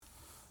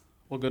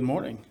Well, good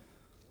morning.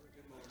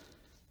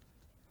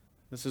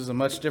 This is a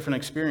much different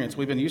experience.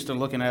 We've been used to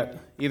looking at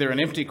either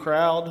an empty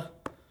crowd,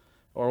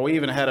 or we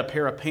even had a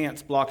pair of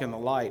pants blocking the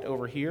light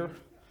over here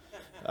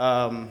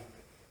in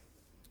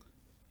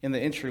the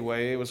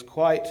entryway. It was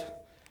quite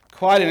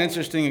an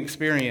interesting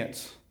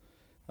experience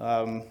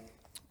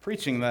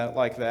preaching that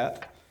like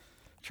that,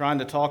 trying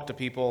to talk to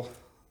people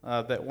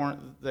that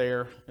weren't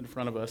there in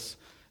front of us.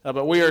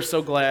 But we are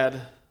so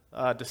glad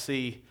to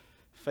see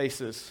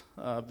faces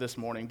this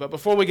morning. But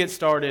before we get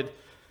started,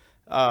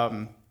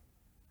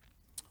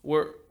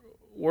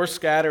 we're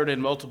scattered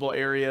in multiple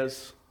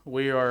areas.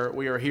 We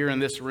are here in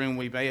this room.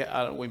 We may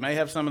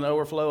have some in the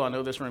overflow. I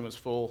know this room is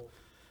full,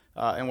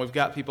 and we've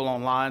got people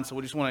online. So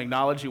we just want to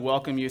acknowledge you,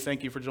 welcome you,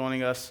 thank you for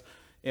joining us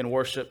in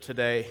worship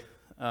today.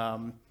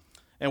 And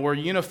we're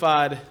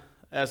unified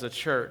as a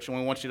church, and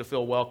we want you to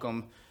feel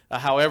welcome,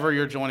 however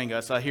you're joining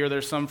us. I hear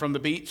there's some from the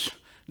beach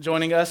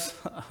joining us.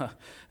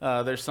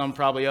 There's some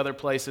probably other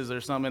places.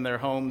 There's some in their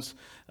homes,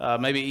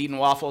 maybe eating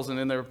waffles and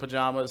in their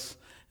pajamas.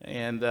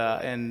 And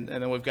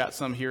then we've got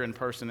some here in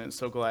person, and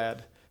so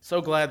glad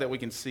that we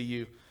can see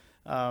you.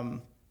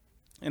 And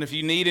if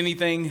you need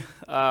anything,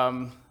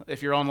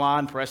 if you're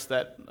online, press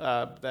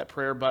that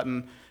prayer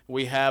button.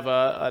 We have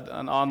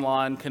an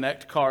online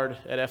connect card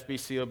at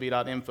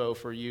fbcob.info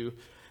for you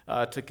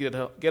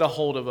to get a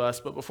hold of us.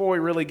 But before we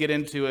really get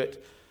into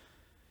it,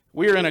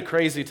 we're in a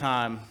crazy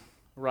time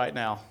right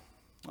now.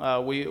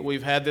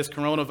 We've had this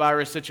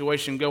coronavirus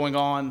situation going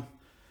on.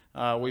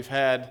 We've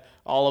had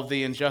all of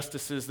the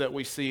injustices that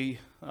we see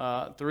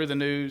through the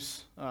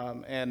news,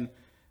 and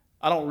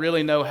I don't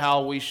really know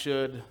how we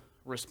should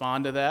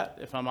respond to that,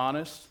 if I'm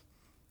honest.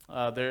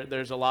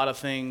 There's a lot of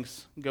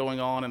things going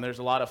on, and there's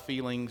a lot of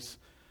feelings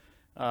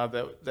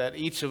that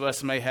each of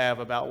us may have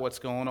about what's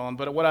going on.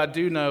 But what I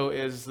do know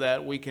is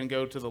that we can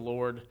go to the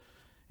Lord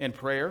in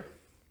prayer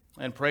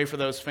and pray for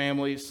those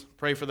families,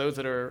 pray for those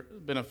that are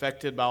been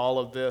affected by all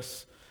of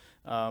this.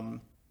 I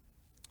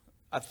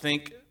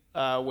think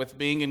with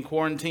being in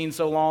quarantine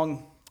so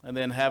long and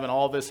then having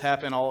all this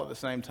happen all at the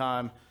same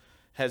time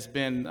has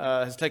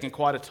taken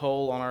quite a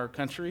toll on our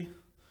country.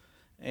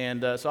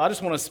 And so I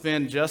just want to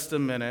spend just a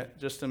minute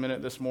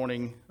this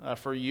morning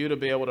for you to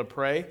be able to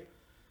pray.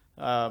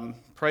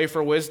 Pray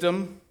for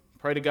wisdom.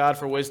 Pray to God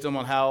for wisdom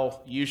on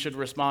how you should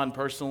respond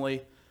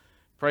personally.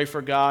 Pray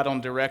for God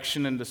on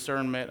direction and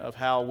discernment of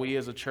how we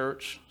as a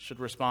church should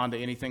respond to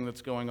anything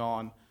that's going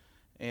on.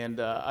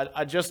 And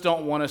I just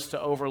don't want us to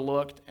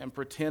overlook and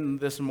pretend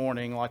this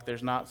morning like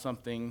there's not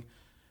something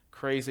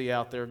crazy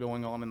out there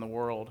going on in the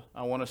world.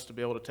 I want us to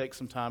be able to take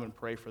some time and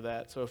pray for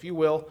that. So if you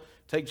will,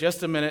 take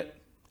just a minute,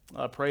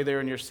 pray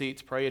there in your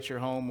seats, pray at your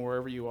home,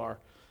 wherever you are,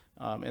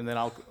 and then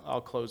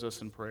I'll close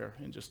us in prayer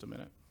in just a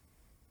minute.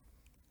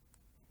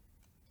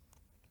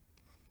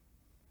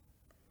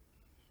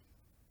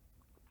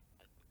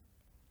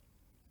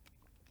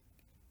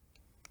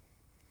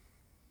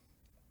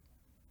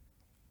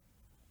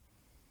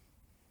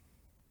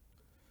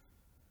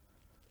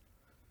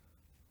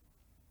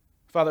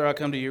 Father, I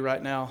come to you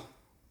right now,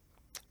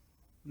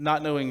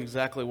 not knowing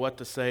exactly what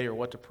to say or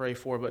what to pray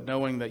for, but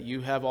knowing that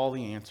you have all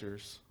the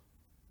answers.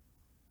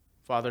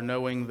 Father,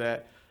 knowing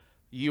that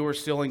you are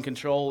still in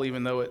control,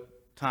 even though at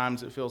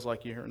times it feels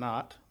like you're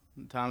not.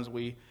 At times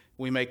we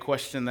may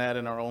question that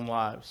in our own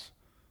lives.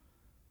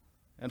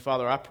 And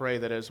Father, I pray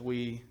that as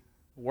we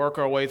work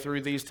our way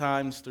through these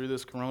times, through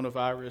this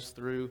coronavirus,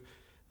 through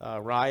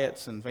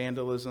riots and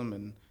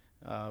vandalism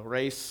and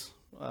race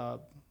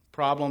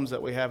problems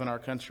that we have in our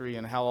country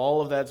and how all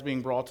of that's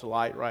being brought to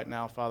light right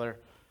now, Father,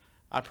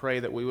 I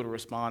pray that we would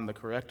respond the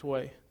correct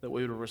way, that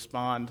we would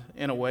respond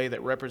in a way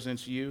that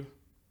represents you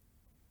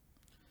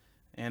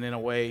and in a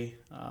way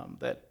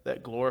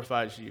that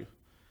glorifies you.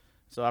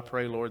 So I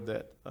pray, Lord,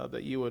 that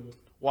you would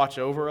watch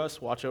over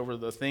us, watch over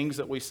the things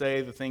that we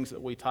say, the things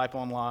that we type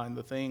online,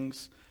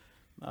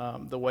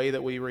 the way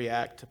that we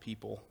react to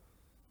people.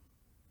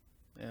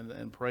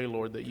 And pray,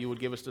 Lord, that you would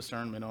give us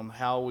discernment on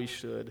how we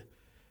should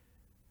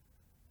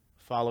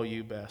follow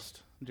you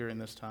best during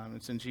this time.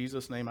 It's in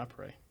Jesus' name I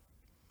pray.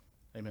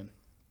 Amen.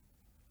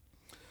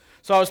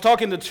 So I was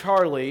talking to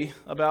Charlie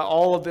about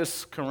all of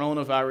this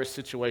coronavirus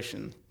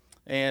situation,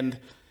 and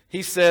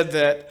he said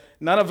that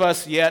none of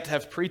us yet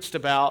have preached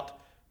about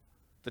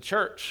the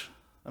church.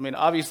 I mean,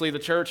 obviously the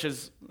church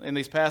has, in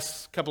these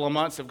past couple of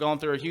months, have gone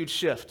through a huge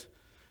shift.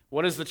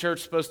 What is the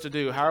church supposed to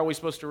do? How are we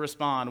supposed to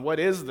respond? What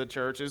is the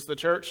church? Is the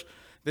church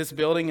this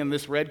building and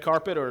this red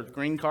carpet or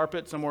green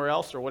carpet somewhere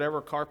else or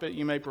whatever carpet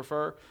you may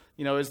prefer?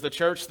 You know, is the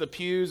church the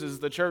pews? Is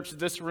the church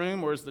this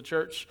room, or is the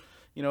church,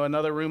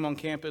 another room on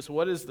campus?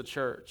 What is the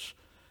church?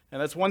 And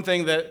that's one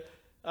thing that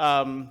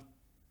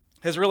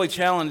has really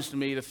challenged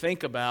me to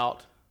think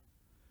about.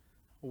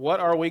 What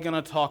are we going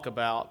to talk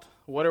about?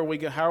 How are we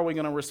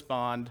going to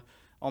respond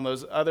on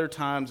those other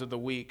times of the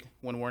week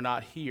when we're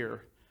not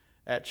here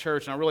at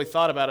church? And I really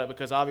thought about it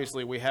because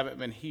obviously we haven't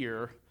been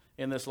here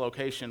in this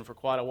location for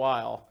quite a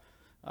while.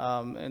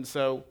 And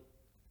so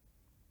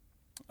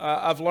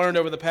I've learned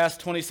over the past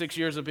 26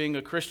 years of being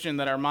a Christian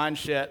that our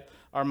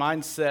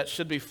mindset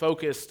should be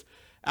focused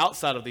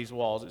outside of these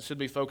walls. It should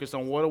be focused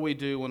on what do we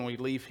do when we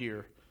leave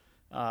here.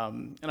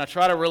 And I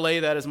try to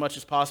relay that as much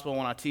as possible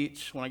when I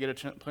teach, when I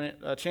get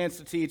a chance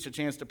to teach, a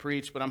chance to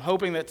preach. But I'm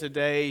hoping that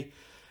today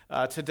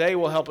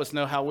will help us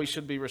know how we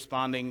should be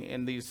responding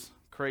in these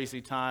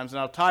crazy times. And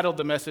I've titled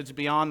the message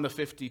Beyond the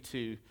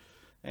 52,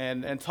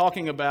 and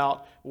talking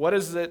about what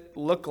does it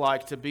look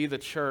like to be the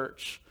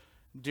church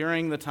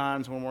during the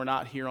times when we're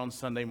not here on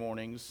Sunday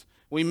mornings.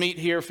 We meet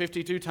here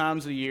 52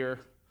 times a year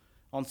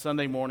on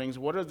Sunday mornings.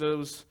 What are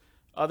those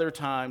other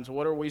times?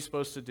 What are we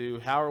supposed to do?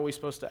 How are we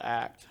supposed to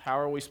act? How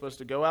are we supposed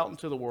to go out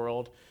into the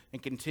world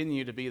and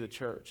continue to be the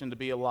church and to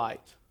be a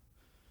light?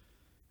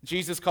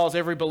 Jesus calls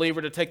every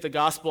believer to take the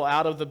gospel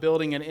out of the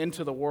building and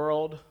into the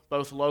world,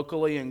 both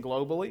locally and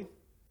globally.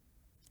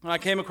 And I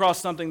came across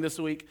something this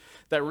week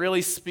that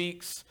really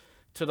speaks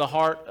to the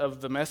heart of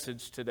the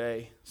message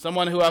today.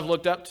 Someone who I've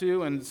looked up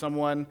to and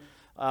someone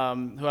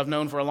who I've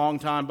known for a long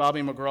time,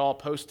 Bobby McGraw,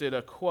 posted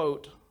a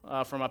quote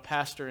from a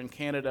pastor in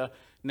Canada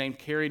named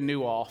Carey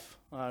Nieuwhof,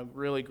 a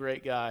really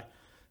great guy.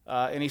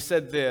 And he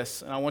said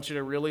this, and I want you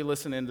to really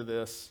listen into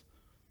this.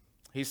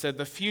 He said,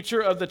 "The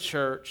future of the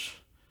church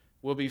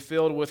will be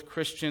filled with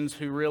Christians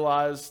who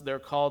realize they're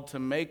called to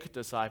make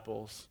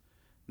disciples,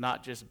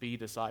 not just be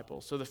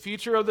disciples." So the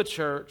future of the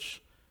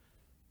church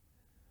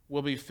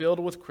will be filled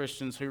with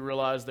Christians who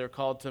realize they're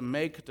called to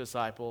make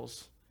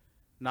disciples,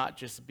 not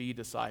just be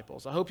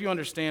disciples. I hope you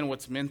understand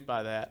what's meant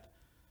by that.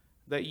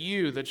 That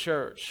you, the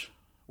church,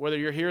 whether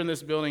you're here in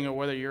this building or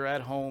whether you're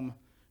at home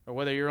or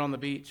whether you're on the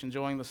beach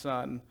enjoying the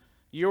sun,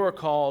 you are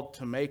called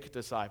to make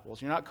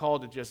disciples. You're not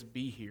called to just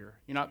be here.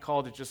 You're not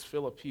called to just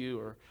fill a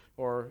pew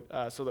or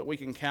so that we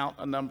can count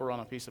a number on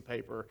a piece of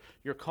paper.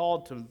 You're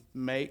called to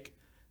make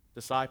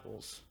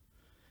disciples.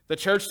 The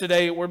church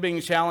today, we're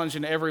being challenged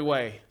in every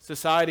way.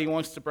 Society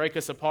wants to break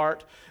us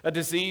apart. A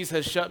disease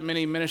has shut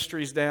many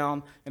ministries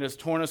down and has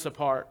torn us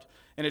apart.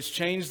 And it's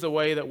changed the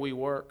way that we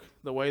work,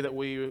 the way that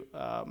we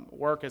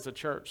work as a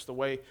church, the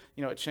way,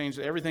 it changed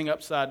everything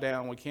upside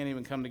down. We can't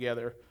even come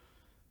together.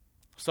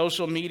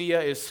 Social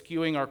media is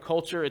skewing our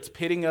culture. It's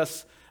pitting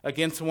us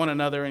against one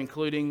another,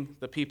 including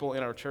the people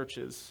in our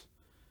churches.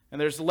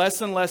 And there's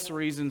less and less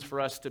reasons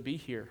for us to be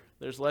here.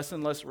 There's less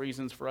and less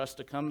reasons for us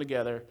to come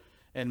together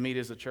and meet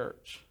as a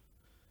church.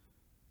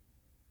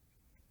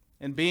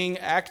 And being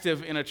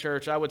active in a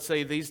church, I would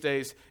say these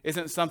days,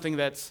 isn't something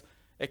that's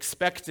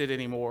expected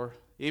anymore.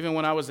 Even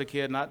when I was a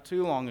kid, not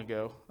too long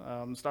ago,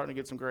 I'm starting to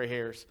get some gray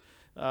hairs,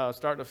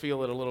 starting to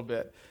feel it a little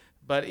bit.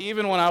 But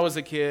even when I was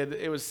a kid,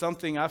 it was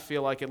something I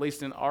feel like, at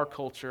least in our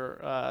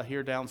culture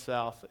here down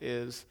south,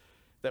 is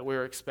that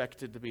we're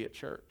expected to be at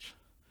church.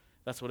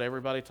 That's what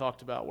everybody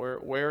talked about,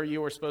 where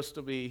you were supposed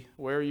to be,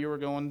 where you were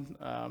going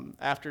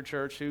after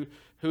church,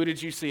 who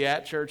did you see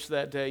at church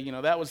that day.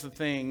 That was the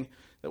thing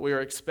that we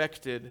were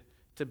expected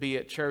to be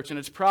at church. And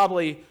it's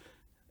probably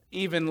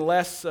even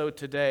less so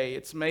today.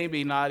 It's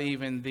maybe not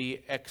even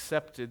the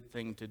accepted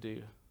thing to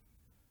do.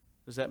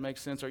 Does that make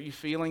sense? Are you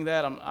feeling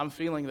that? I'm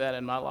feeling that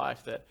in my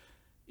life, that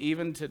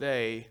even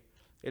today,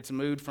 it's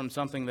moved from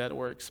something that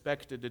we're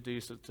expected to do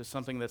to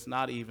something that's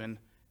not even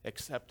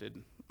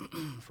accepted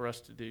for us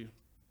to do.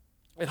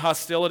 And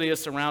hostility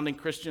is surrounding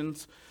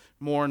Christians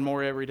more and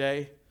more every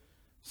day.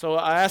 So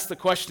I asked the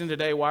question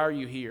today, why are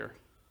you here?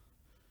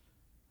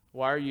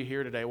 Why are you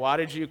here today? Why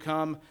did you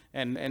come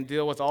and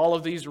deal with all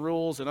of these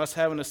rules and us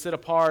having to sit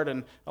apart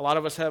and a lot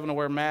of us having to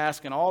wear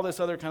masks and all this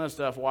other kind of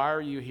stuff? Why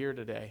are you here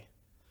today?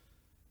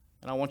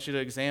 And I want you to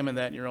examine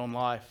that in your own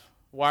life.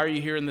 Why are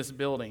you here in this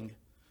building?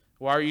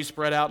 Why are you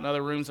spread out in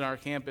other rooms on our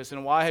campus?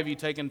 And why have you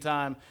taken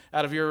time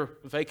out of your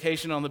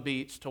vacation on the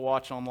beach to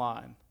watch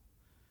online?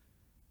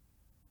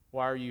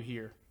 Why are you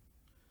here?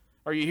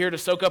 Are you here to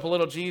soak up a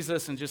little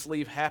Jesus and just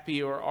leave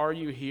happy, or are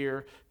you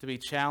here to be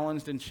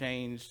challenged and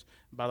changed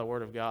by the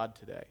Word of God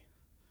today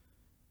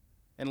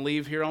and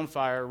leave here on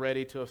fire,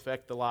 ready to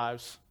affect the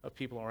lives of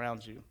people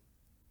around you?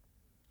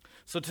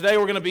 So today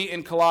we're going to be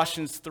in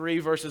Colossians 3,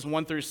 verses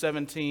 1 through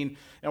 17,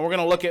 and we're going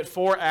to look at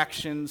 4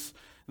 actions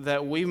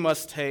that we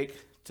must take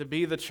to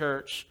be the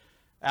church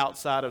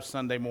outside of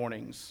Sunday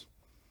mornings.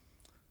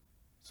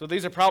 So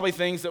these are probably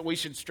things that we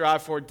should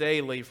strive for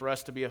daily for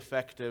us to be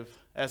effective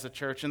as a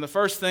church. And the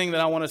first thing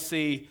that I want to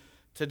see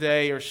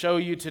today or show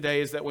you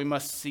today is that we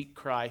must seek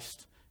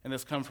Christ. And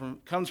this comes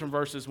from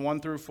verses 1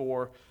 through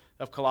 4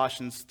 of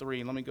Colossians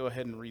 3. Let me go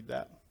ahead and read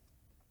that.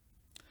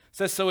 It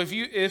says, "So if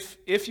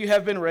you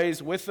have been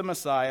raised with the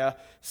Messiah,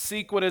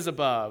 seek what is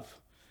above,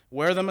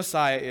 where the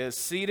Messiah is,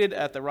 seated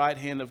at the right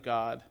hand of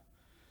God.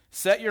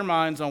 Set your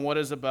minds on what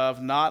is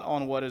above, not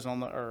on what is on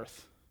the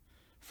earth.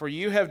 For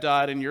you have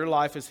died, and your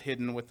life is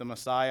hidden with the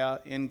Messiah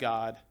in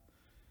God.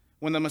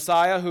 When the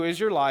Messiah, who is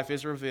your life,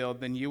 is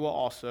revealed, then you will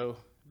also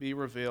be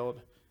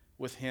revealed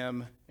with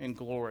him in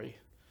glory."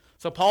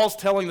 So Paul's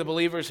telling the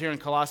believers here in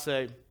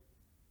Colossae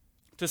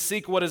to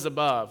seek what is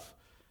above.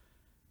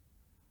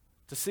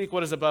 To seek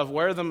what is above,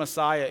 where the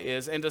Messiah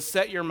is, and to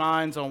set your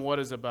minds on what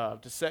is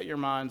above. To set your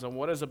minds on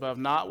what is above,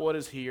 not what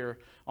is here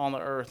on the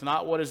earth,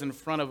 not what is in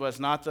front of us,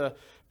 not the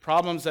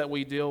problems that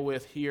we deal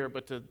with here,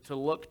 but to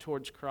look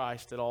towards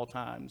Christ at all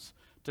times,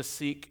 to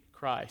seek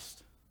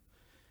Christ.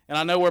 And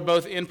I know we're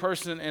both in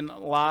person and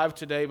live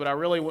today, but I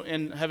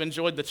really have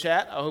enjoyed the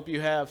chat. I hope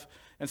you have.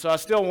 And so I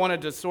still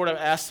wanted to sort of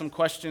ask some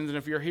questions. And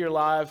if you're here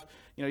live,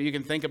 you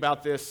can think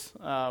about this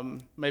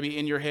maybe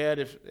in your head.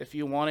 If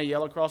you want to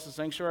yell across the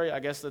sanctuary, I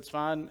guess that's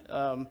fine.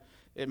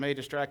 It may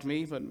distract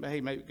me, but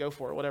hey, maybe go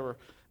for it, whatever.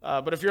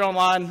 But if you're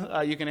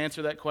online, you can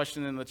answer that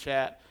question in the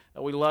chat.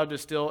 We love to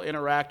still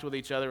interact with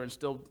each other and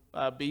still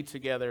be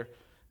together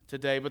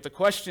today. But the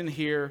question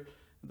here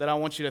that I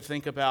want you to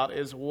think about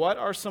is, what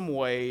are some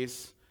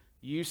ways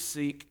you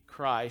seek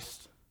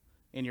Christ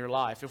in your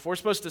life? If we're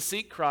supposed to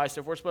seek Christ,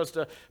 if we're supposed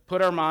to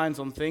put our minds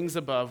on things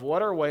above,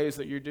 what are ways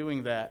that you're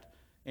doing that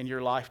in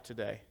your life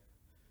today?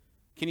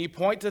 Can you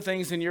point to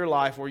things in your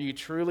life where you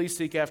truly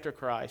seek after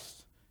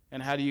Christ,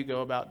 and how do you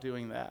go about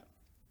doing that?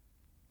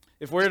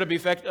 If we're to be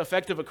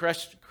effective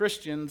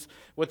Christians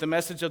with the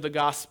message of the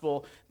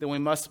gospel, then we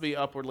must be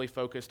upwardly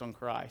focused on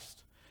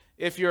Christ.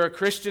 If you're a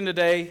Christian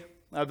today,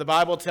 the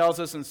Bible tells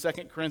us in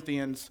 2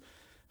 Corinthians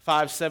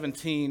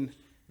 5:17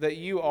 that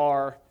you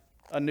are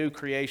a new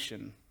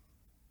creation.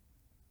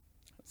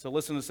 So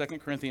listen to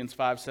 2 Corinthians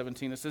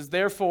 5:17. It says,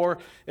 "Therefore,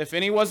 if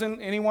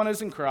anyone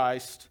is in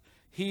Christ,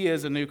 he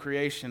is a new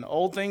creation.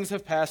 Old things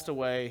have passed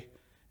away,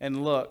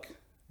 and look,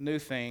 new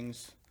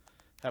things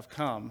have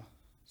come."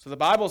 So the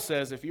Bible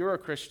says if you're a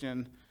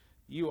Christian,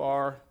 you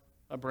are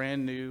a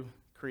brand new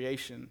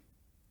creation.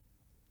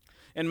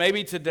 And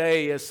maybe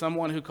today, as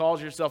someone who calls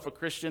yourself a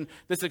Christian,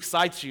 this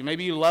excites you.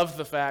 Maybe you love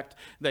the fact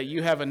that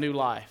you have a new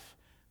life.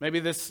 Maybe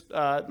this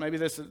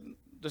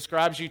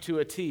describes you to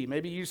a T.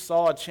 Maybe you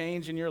saw a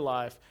change in your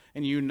life,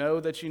 and you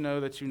know that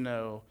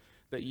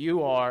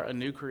you are a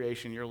new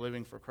creation. You're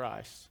living for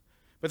Christ.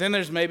 But then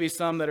there's maybe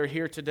some that are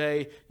here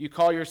today. You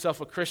call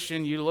yourself a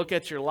Christian. You look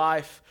at your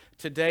life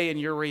today, and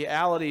your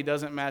reality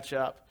doesn't match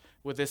up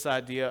with this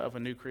idea of a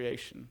new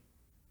creation.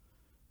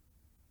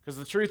 Because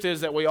the truth is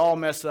that we all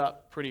mess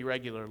up pretty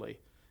regularly.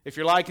 If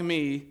you're like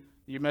me,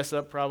 you mess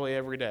up probably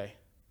every day.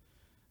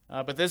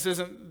 But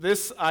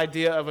this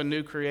idea of a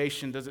new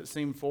creation, does it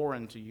seem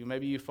foreign to you?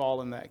 Maybe you fall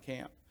in that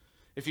camp.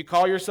 If you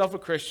call yourself a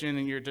Christian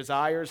and your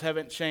desires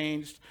haven't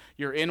changed,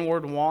 your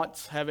inward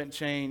wants haven't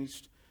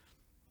changed,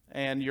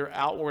 and your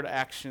outward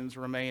actions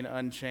remain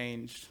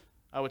unchanged,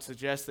 I would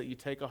suggest that you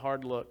take a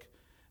hard look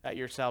at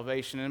your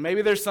salvation. And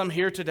maybe there's some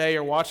here today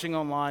or watching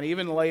online,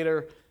 even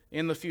later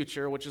in the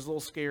future, which is a little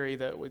scary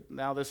that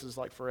now this is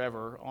like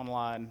forever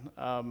online.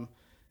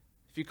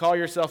 If you call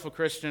yourself a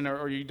Christian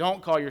or you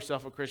don't call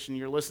yourself a Christian,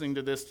 you're listening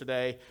to this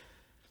today,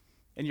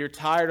 and you're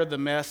tired of the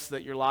mess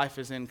that your life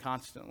is in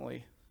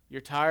constantly.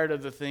 You're tired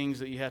of the things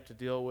that you have to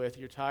deal with.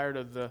 You're tired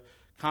of the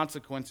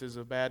consequences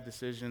of bad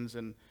decisions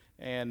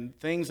and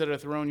things that are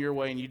thrown your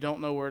way, and you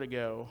don't know where to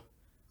go.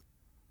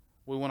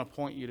 We want to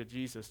point you to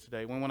Jesus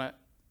today. We want to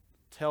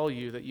tell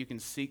you that you can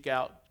seek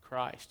out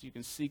Christ. You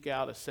can seek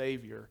out a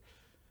Savior.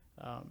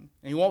 And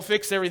He won't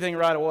fix everything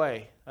right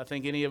away. I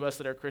think any of us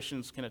that are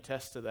Christians can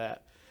attest to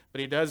that. But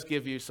He does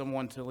give you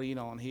someone to lean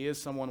on. He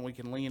is someone we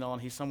can lean on.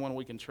 He's someone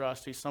we can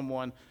trust. He's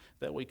someone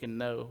that we can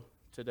know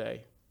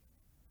today.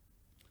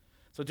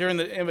 So during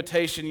the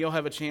invitation, you'll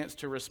have a chance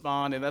to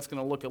respond, and that's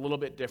going to look a little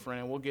bit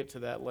different, and we'll get to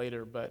that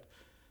later. But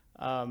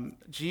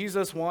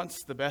Jesus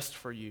wants the best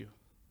for you.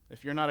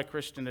 If you're not a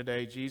Christian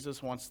today,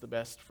 Jesus wants the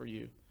best for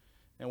you.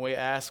 And we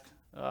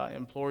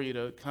implore you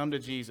to come to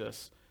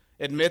Jesus.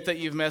 Admit that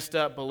you've messed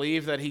up.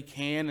 Believe that He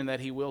can and that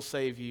He will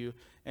save you,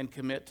 and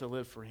commit to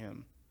live for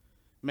Him.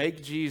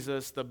 Make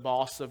Jesus the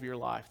boss of your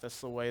life.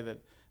 That's the way that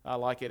I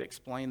like it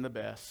explained the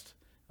best.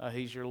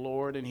 He's your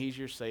Lord and He's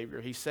your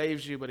Savior. He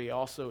saves you, but He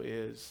also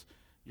is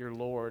your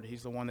Lord.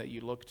 He's the one that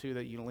you look to,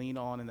 that you lean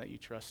on, and that you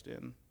trust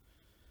in.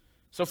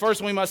 So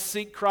first we must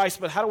seek Christ,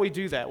 but how do we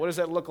do that? What does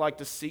that look like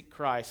to seek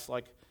Christ?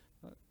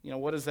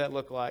 What does that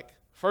look like?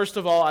 First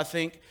of all, I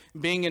think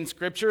being in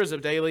Scripture is a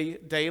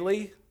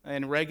daily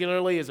and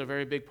regularly is a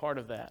very big part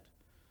of that.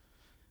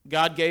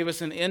 God gave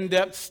us an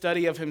in-depth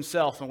study of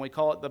Himself, and we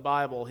call it the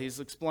Bible. He's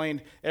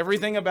explained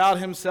everything about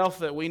Himself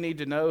that we need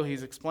to know.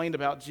 He's explained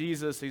about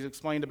Jesus. He's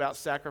explained about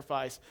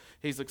sacrifice.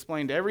 He's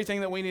explained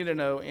everything that we need to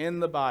know in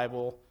the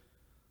Bible,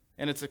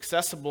 and it's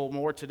accessible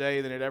more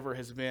today than it ever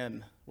has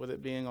been with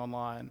it being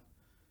online.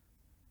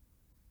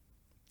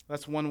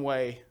 That's one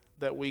way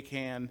that we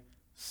can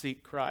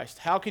seek Christ.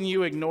 How can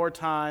you ignore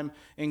time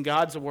in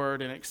God's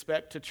Word and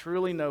expect to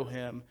truly know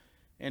Him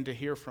and to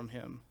hear from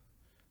Him?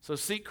 So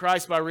seek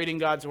Christ by reading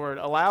God's Word,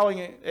 allowing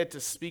it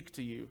to speak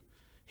to you.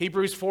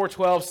 Hebrews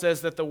 4:12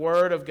 says that the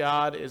Word of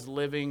God is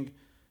living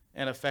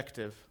and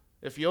effective.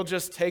 If you'll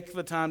just take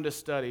the time to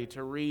study,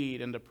 to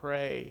read, and to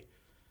pray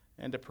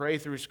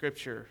through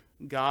Scripture,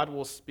 God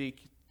will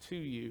speak to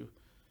you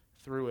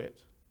through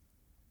it.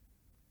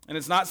 And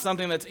it's not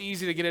something that's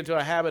easy to get into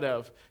a habit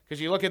of,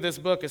 because you look at this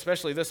book,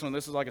 especially this one,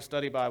 this is like a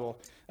study Bible.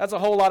 That's a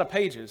whole lot of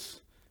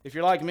pages. If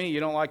you're like me,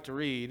 you don't like to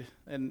read,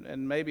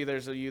 and maybe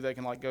there's a you that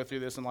can go through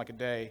this in a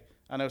day.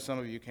 I know some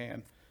of you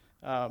can.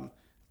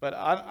 But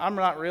I'm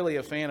not really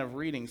a fan of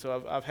reading,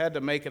 so I've had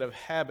to make it a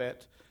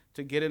habit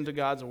to get into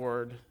God's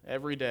Word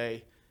every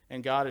day,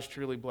 and God has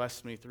truly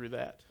blessed me through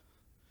that.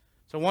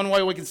 So one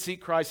way we can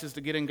seek Christ is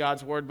to get in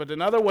God's Word, but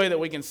another way that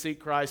we can seek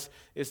Christ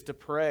is to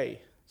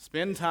pray.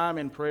 Spend time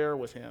in prayer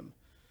with Him.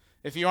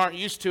 If you aren't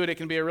used to it, it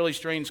can be a really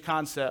strange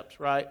concept,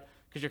 right?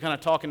 Because you're kind of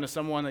talking to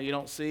someone that you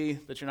don't see,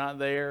 that you're not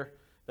there,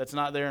 that's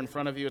not there in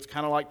front of you. It's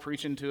kind of like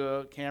preaching to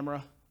a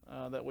camera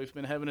that we've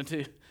been having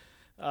to do.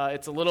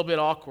 It's a little bit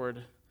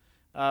awkward.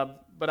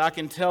 But I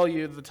can tell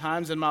you the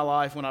times in my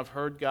life when I've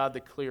heard God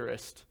the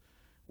clearest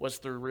was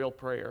through real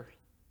prayer.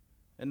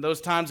 And those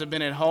times have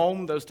been at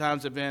home. Those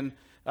times have been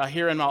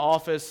here in my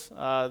office.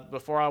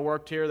 Before I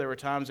worked here, there were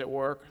times at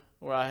work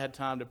where I had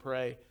time to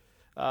pray.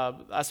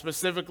 I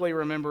specifically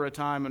remember a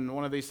time in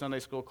one of these Sunday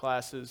school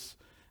classes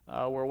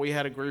where we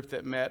had a group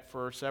that met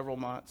for several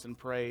months and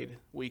prayed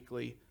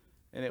weekly.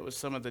 And it was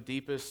some of the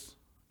deepest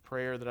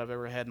prayer that I've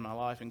ever had in my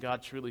life. And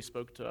God truly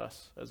spoke to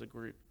us as a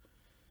group.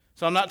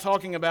 So I'm not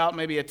talking about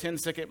maybe a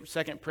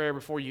 10-second prayer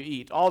before you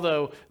eat,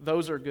 although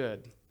those are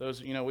good.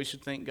 Those, we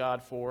should thank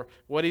God for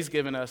what He's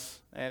given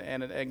us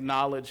and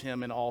acknowledge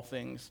Him in all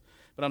things.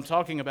 But I'm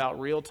talking about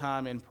real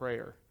time in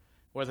prayer,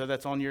 whether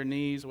that's on your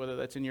knees, whether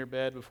that's in your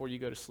bed before you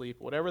go to sleep,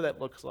 whatever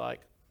that looks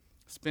like.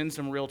 Spend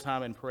some real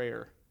time in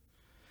prayer.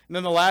 And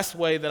then the last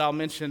way that I'll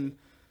mention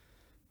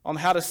on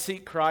how to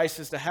seek Christ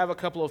is to have a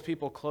couple of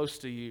people close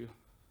to you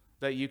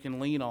that you can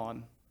lean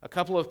on, a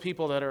couple of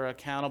people that are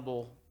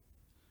accountable,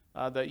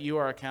 that you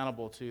are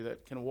accountable to,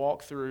 that can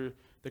walk through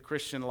the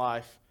Christian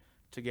life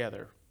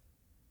together.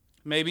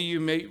 Maybe you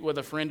meet with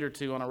a friend or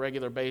two on a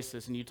regular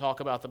basis and you talk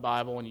about the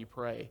Bible and you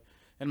pray.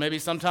 And maybe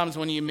sometimes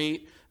when you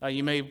meet,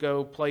 you may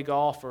go play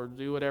golf or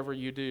do whatever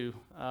you do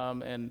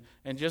and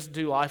just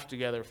do life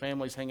together.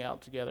 Families hang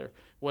out together.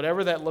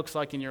 Whatever that looks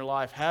like in your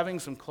life, having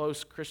some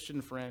close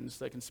Christian friends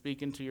that can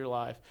speak into your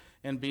life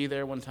and be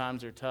there when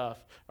times are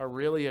tough are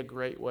really a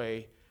great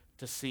way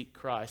to seek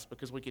Christ,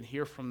 because we can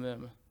hear from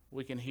them.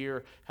 We can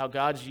hear how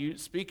God's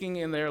speaking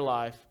in their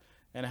life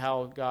and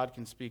how God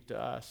can speak to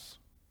us.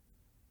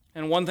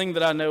 And one thing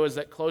that I know is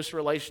that close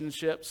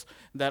relationships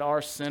that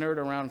are centered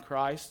around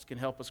Christ can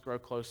help us grow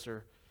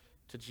closer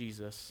to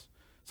Jesus.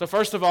 So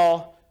first of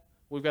all,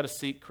 we've got to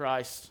seek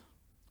Christ.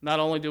 Not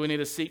only do we need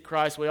to seek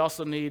Christ, we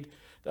also need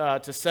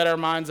to set our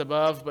minds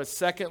above, but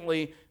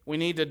secondly, we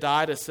need to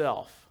die to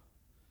self.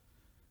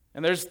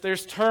 And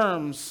there's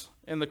terms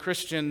in the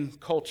Christian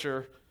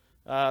culture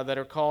that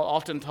are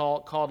often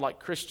called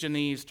like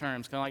Christianese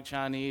terms, kind of like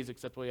Chinese,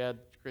 except we add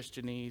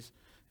Christianese.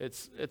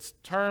 It's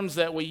terms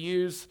that we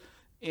use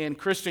in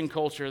Christian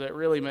culture that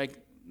really make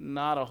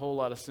not a whole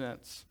lot of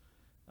sense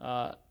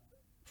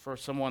for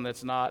someone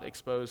that's not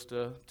exposed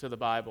to the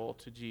Bible,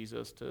 to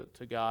Jesus,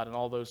 to God, and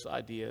all those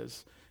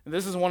ideas. And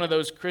this is one of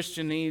those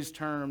Christianese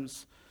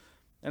terms,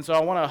 and so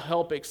I want to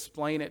help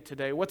explain it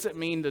today. What's it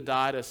mean to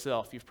die to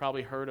self? You've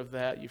probably heard of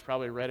that. You've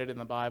probably read it in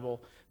the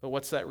Bible, but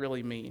what's that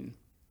really mean?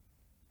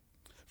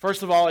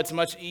 First of all, it's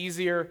much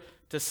easier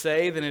to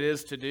say than it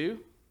is to do.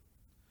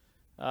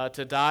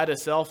 To die to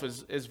self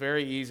is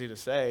very easy to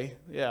say.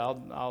 Yeah,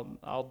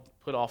 I'll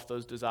put off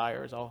those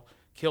desires. I'll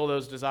kill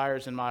those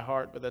desires in my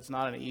heart, but that's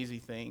not an easy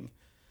thing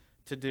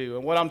to do.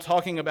 And what I'm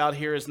talking about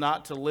here is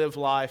not to live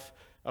life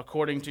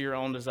according to your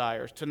own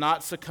desires, to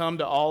not succumb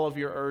to all of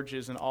your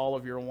urges and all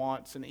of your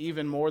wants, and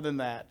even more than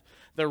that.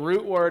 The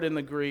root word in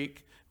the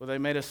Greek, well, they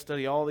made us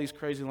study all these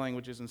crazy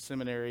languages in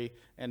seminary,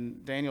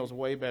 and Daniel's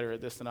way better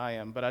at this than I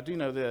am, but I do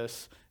know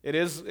this.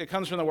 It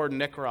comes from the word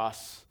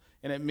nekros,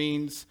 and it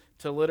means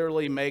to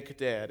literally make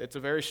dead. It's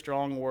a very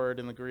strong word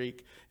in the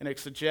Greek, and it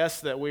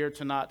suggests that we are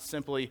to not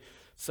simply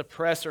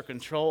suppress or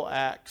control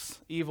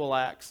evil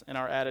acts in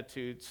our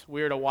attitudes.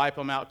 We are to wipe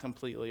them out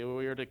completely.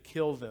 We are to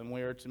kill them.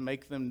 We are to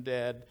make them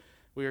dead.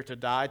 We are to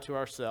die to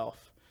ourselves,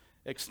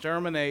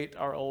 exterminate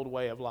our old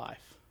way of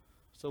life.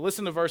 So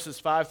listen to verses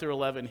 5 through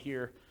 11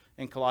 here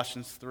in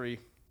Colossians 3. It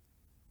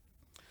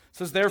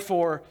says,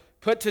 "Therefore,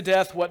 put to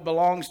death what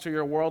belongs to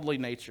your worldly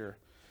nature,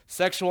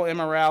 sexual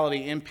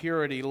immorality,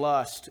 impurity,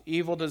 lust,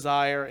 evil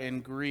desire,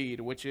 and greed,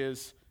 which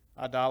is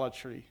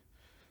idolatry.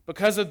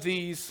 Because of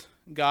these,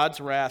 God's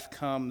wrath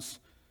comes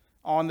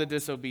on the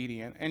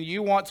disobedient. And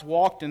you once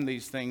walked in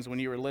these things when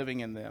you were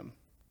living in them."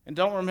 And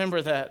don't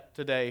remember that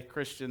today,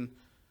 Christian.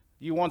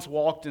 You once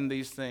walked in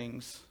these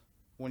things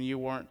when you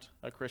weren't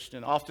a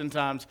Christian.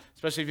 Oftentimes,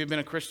 especially if you've been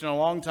a Christian a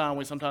long time,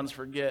 we sometimes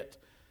forget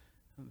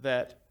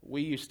that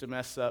we used to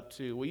mess up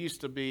too. We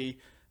used to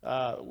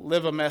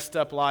live a messed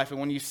up life. And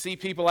when you see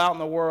people out in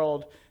the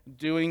world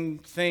doing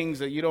things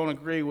that you don't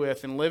agree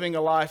with and living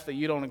a life that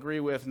you don't agree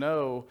with,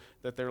 know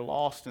that they're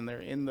lost and they're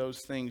in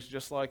those things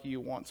just like you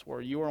once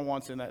were. You were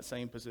once in that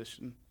same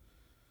position.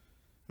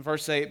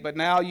 Verse 8, "But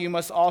now you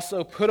must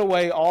also put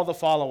away all the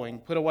following.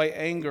 Put away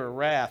anger,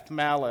 wrath,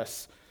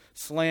 malice,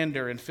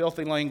 slander, and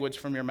filthy language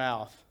from your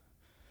mouth.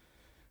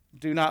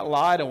 Do not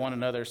lie to one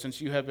another,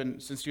 since you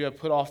have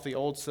put off the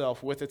old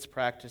self with its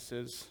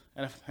practices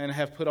and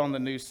have put on the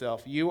new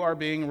self. You are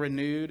being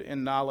renewed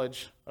in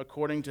knowledge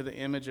according to the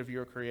image of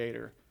your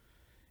Creator.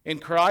 In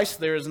Christ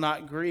there is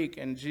not Greek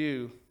and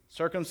Jew,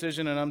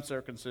 circumcision and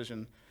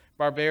uncircumcision,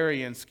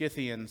 barbarian,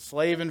 Scythian,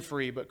 slave and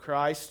free, but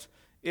Christ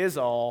is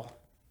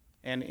all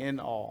and in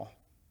all.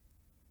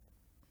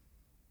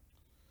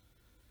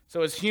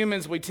 So as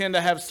humans, we tend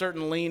to have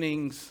certain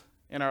leanings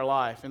in our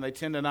life, and they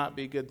tend to not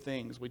be good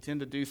things. We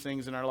tend to do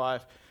things in our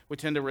life. We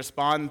tend to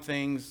respond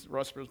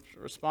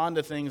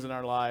to things in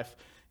our life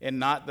in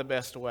not the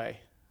best way.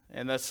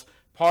 And that's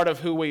part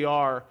of who we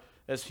are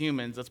as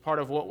humans. That's part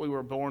of what we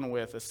were born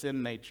with, a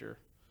sin nature.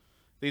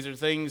 These are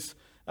things,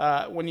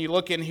 when you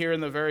look in here in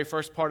the very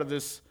first part of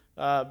this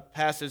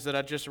passage that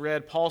I just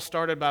read, Paul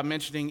started by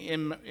mentioning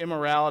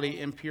immorality,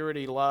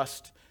 impurity,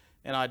 lust,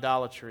 and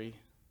idolatry.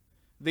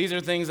 These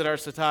are things that our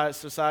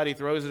society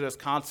throws at us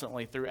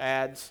constantly through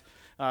ads,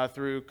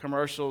 through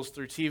commercials,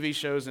 through TV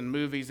shows and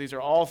movies. These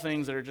are all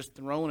things that are just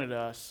thrown at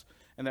us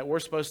and that we're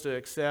supposed to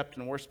accept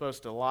and we're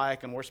supposed to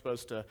like and we're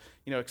supposed to,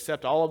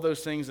 accept all of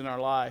those things in our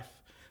life.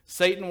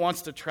 Satan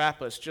wants to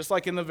trap us. Just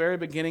like in the very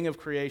beginning of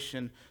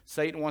creation,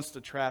 Satan wants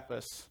to trap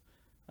us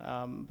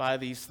by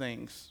these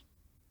things.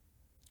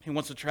 He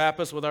wants to trap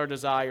us with our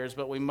desires,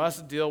 but we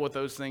must deal with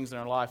those things in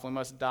our life. We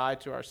must die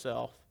to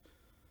ourselves.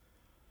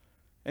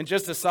 And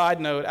just a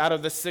side note, out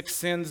of the 6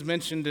 sins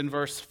mentioned in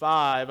verse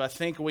 5, I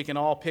think we can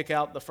all pick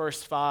out the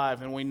first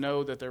 5 and we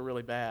know that they're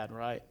really bad,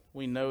 right?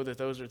 We know that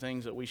those are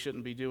things that we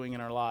shouldn't be doing in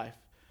our life.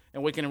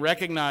 And we can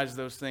recognize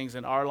those things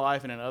in our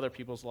life and in other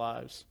people's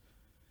lives.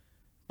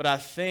 But I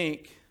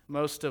think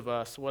most of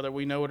us, whether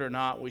we know it or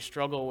not, we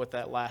struggle with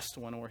that last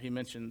one where he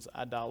mentions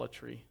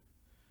idolatry.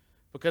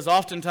 Because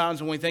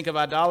oftentimes when we think of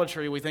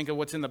idolatry, we think of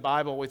what's in the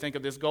Bible. We think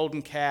of this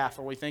golden calf,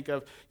 or we think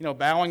of,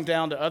 bowing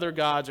down to other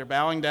gods or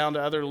bowing down to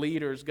other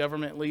leaders,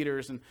 government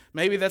leaders. And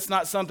maybe that's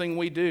not something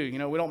we do.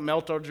 We don't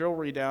melt our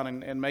jewelry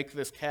down and make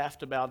this calf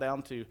to bow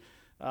down to,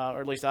 or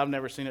at least I've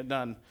never seen it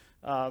done.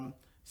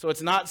 So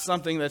it's not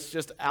something that's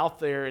just out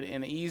there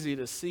and easy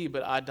to see,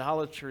 but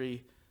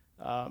idolatry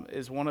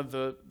is one of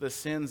the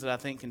sins that I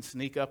think can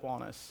sneak up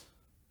on us.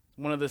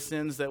 One of the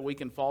sins that we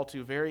can fall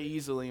to very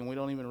easily and we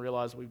don't even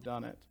realize we've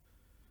done it.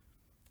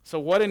 So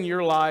what in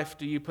your life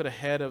do you put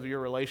ahead of your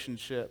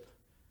relationship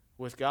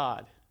with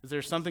God? Is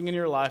there something in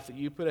your life that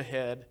you put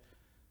ahead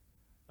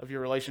of your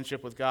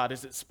relationship with God?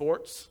 Is it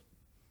sports?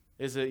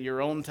 Is it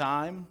your own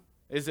time?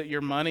 Is it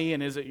your money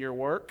and is it your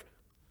work?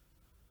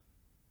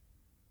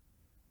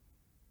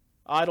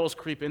 Idols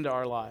creep into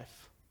our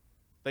life.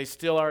 They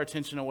steal our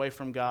attention away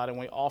from God, and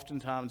we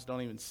oftentimes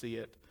don't even see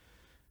it.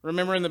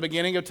 Remember, in the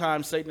beginning of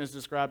time, Satan is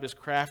described as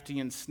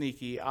crafty and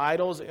sneaky.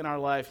 Idols in our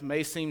life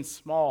may seem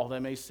small. They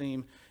may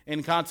seem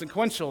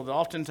inconsequential.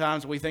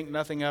 Oftentimes we think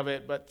nothing of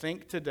it, but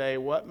think today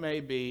what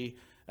may be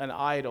an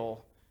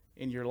idol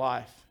in your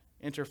life,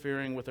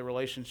 interfering with a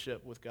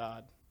relationship with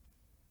God.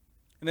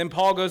 And then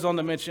Paul goes on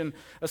to mention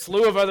a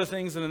slew of other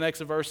things in the next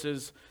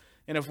verses.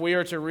 And if we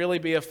are to really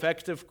be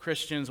effective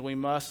Christians, we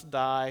must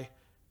die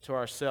to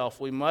ourselves.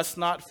 We must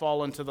not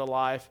fall into the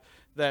life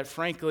that,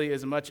 frankly,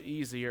 is much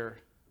easier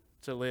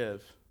to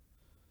live.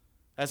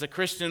 As a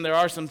Christian, there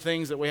are some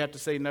things that we have to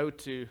say no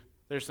to.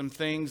 There's some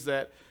things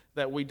that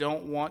we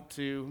don't want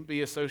to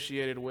be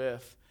associated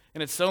with.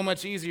 And it's so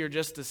much easier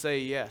just to say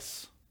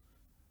yes.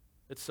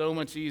 It's so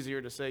much easier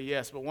to say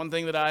yes. But one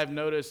thing that I have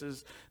noticed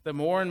is the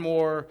more and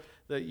more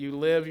that you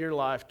live your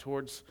life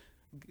towards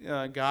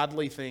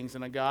godly things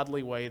in a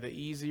godly way, the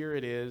easier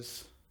it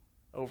is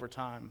over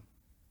time.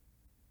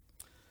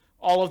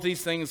 All of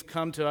these things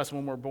come to us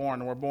when we're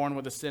born. We're born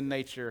with a sin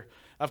nature.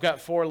 I've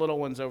got 4 little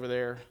ones over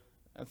there,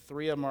 and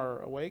 3 of them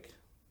are awake.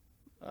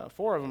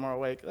 4 of them are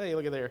awake. Hey,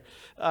 look at there.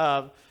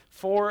 I've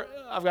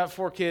got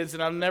 4 kids,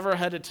 and I've never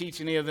had to teach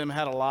any of them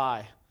how to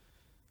lie.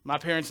 My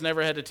parents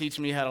never had to teach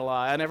me how to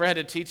lie. I never had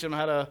to teach them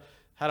how to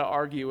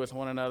argue with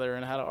one another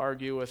and how to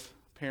argue with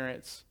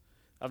parents.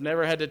 I've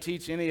never had to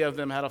teach any of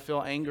them how to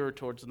feel anger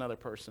towards another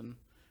person.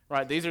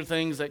 Right? These are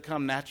things that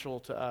come natural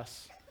to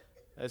us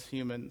as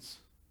humans.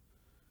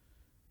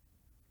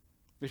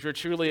 If you're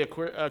truly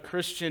a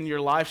Christian, your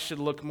life should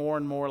look more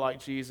and more like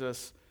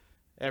Jesus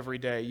every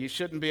day. You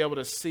shouldn't be able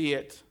to see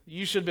it.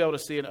 You should be able to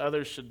see it.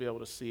 Others should be able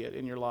to see it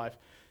in your life.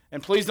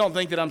 And please don't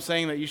think that I'm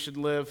saying that you should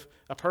live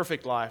a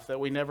perfect life, that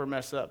we never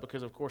mess up,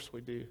 because of course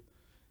we do.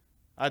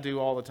 I do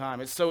all the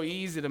time. It's so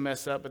easy to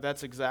mess up, but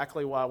that's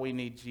exactly why we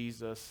need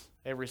Jesus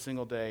every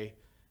single day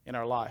in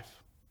our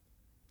life.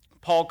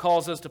 Paul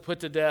calls us to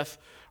put to death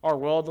our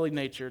worldly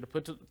nature, to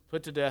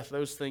put to death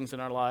those things in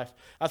our life.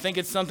 I think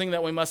it's something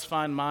that we must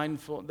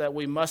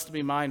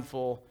be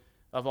mindful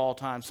of all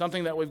time.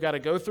 Something that we've got to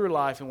go through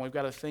life and we've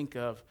got to think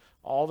of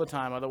all the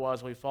time.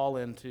 Otherwise, we fall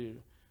into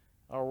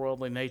our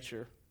worldly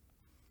nature.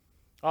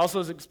 I also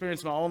have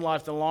experienced in my own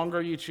life, the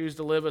longer you choose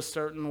to live a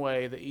certain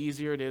way, the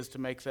easier it is to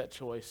make that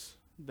choice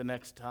the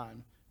next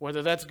time,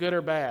 whether that's good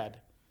or bad.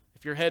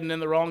 If you're heading in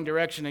the wrong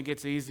direction, it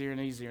gets easier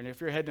and easier. And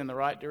if you're heading in the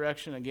right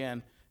direction,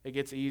 again, it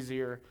gets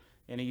easier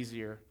and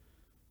easier.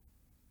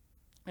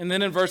 And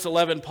then in verse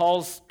 11,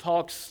 Paul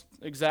talks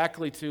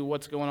exactly to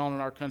what's going on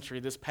in our country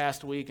this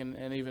past week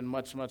and even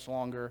much, much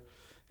longer.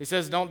 He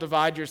says, don't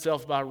divide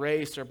yourself by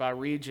race or by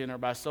region or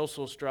by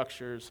social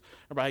structures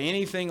or by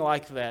anything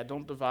like that.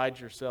 Don't divide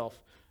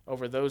yourself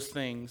over those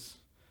things.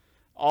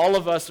 All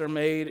of us are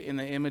made in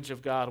the image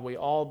of God. We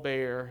all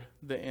bear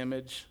the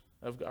image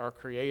of our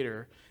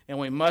Creator, and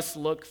we must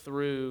look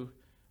through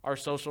our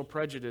social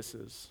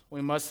prejudices.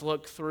 We must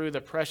look through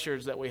the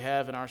pressures that we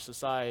have in our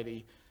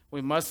society.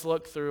 We must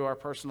look through our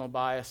personal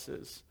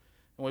biases.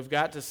 And we've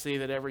got to see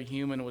that every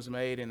human was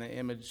made in the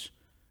image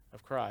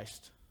of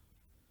Christ.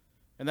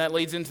 And that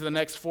leads into the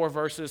next 4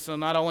 verses. So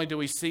not only do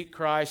we seek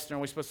Christ and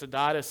are we supposed to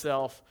die to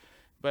self,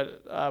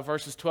 but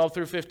verses 12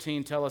 through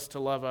 15 tell us to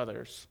love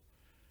others.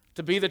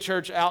 To be the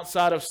church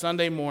outside of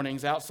Sunday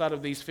mornings, outside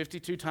of these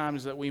 52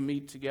 times that we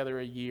meet together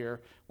a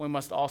year, we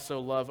must also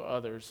love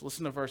others.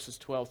 Listen to verses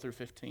 12 through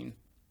 15.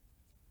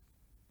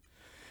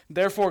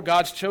 Therefore,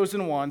 God's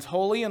chosen ones,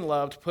 holy and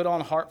loved, put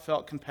on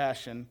heartfelt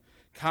compassion,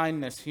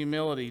 kindness,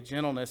 humility,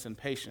 gentleness, and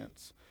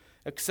patience,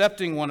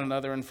 accepting one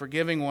another and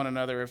forgiving one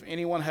another if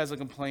anyone has a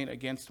complaint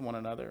against one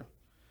another.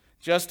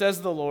 Just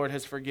as the Lord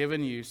has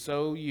forgiven you,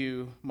 so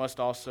you must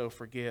also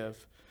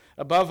forgive.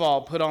 Above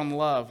all, put on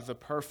love, the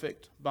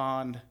perfect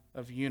bond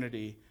of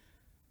unity,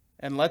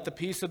 and let the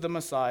peace of the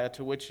Messiah,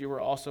 to which you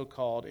were also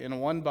called, in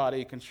one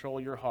body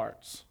control your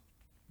hearts.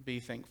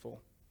 Be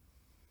thankful.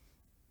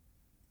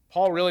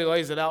 Paul really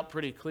lays it out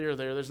pretty clear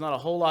there. There's not a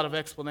whole lot of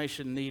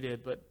explanation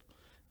needed, but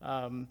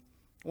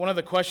one of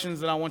the questions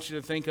that I want you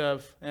to think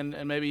of, and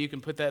maybe you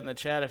can put that in the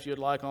chat if you'd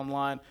like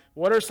online,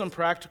 what are some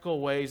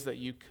practical ways that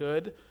you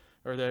could,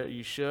 or that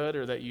you should,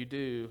 or that you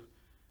do?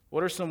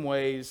 What are some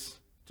ways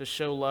to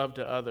show love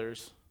to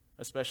others,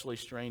 especially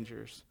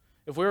strangers?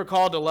 If we were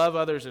called to love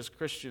others as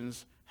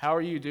Christians, how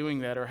are you doing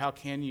that, or how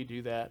can you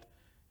do that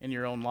in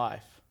your own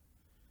life?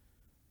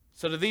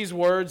 So do these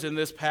words in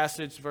this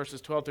passage, verses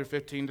 12 through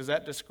 15, does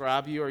that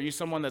describe you? Are you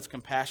someone that's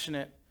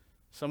compassionate,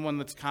 someone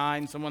that's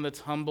kind, someone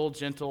that's humble,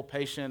 gentle,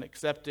 patient,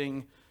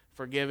 accepting,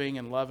 forgiving,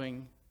 and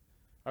loving?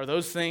 Are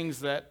those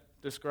things that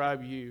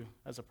describe you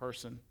as a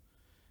person?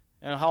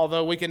 And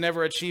although we can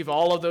never achieve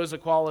all of those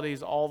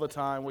qualities all the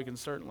time, we can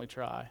certainly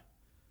try.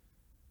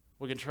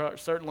 We can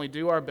certainly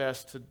do our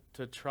best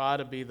to try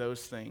to be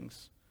those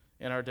things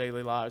in our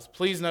daily lives.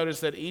 Please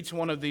notice that each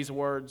one of these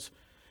words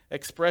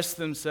express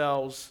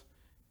themselves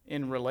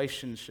in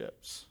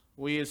relationships.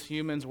 We as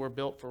humans were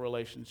built for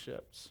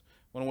relationships.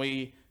 When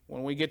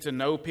we get to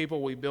know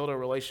people, we build a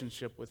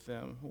relationship with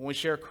them. When we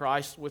share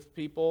Christ with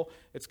people,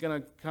 it's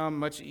going to come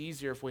much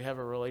easier if we have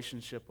a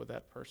relationship with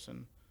that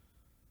person.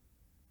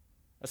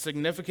 A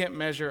significant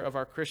measure of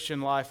our Christian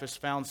life is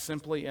found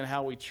simply in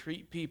how we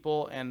treat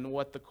people and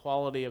what the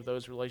quality of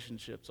those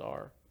relationships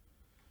are.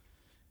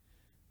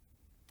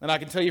 And I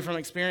can tell you from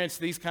experience,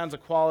 these kinds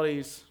of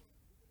qualities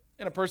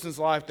in a person's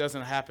life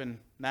doesn't happen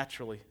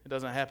naturally. It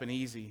doesn't happen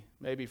easy,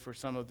 maybe for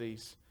some of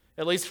these.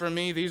 At least for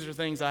me, these are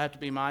things I have to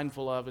be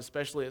mindful of,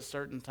 especially at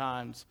certain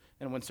times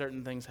and when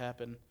certain things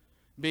happen.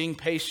 Being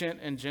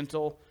patient and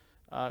gentle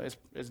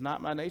is not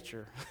my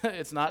nature.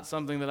 It's not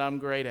something that I'm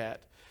great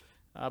at.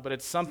 But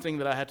it's something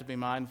that I have to be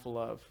mindful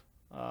of,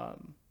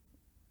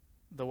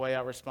 the way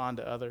I respond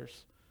to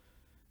others.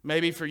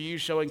 Maybe for you,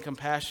 showing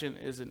compassion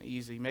isn't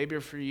easy. Maybe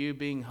for you,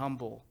 being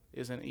humble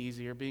isn't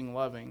easy, or being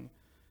loving.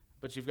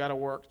 But you've got to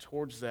work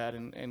towards that,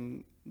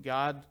 and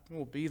God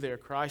will be there.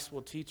 Christ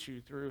will teach you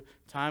through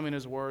time in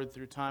His Word,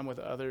 through time with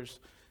others,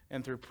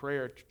 and through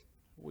prayer.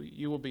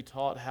 You will be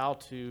taught how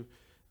to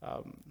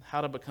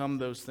become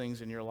those things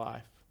in your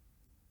life.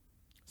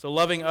 So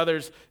loving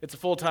others, it's a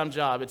full-time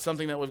job. It's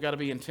something that we've got to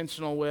be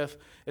intentional with.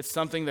 It's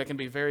something that can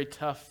be very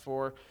tough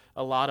for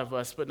a lot of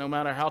us. But no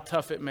matter how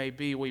tough it may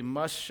be, we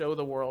must show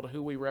the world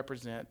who we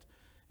represent,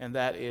 and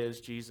that is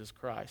Jesus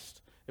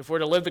Christ. If we're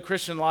to live the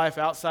Christian life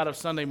outside of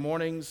Sunday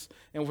mornings,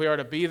 and if we are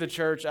to be the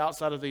church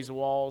outside of these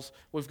walls,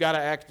 we've got to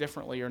act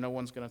differently or no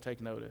one's going to take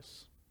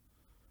notice.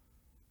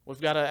 We've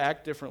got to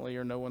act differently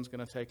or no one's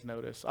going to take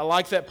notice. I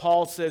like that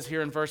Paul says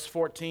here in verse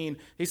 14,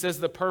 he says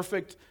the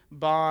perfect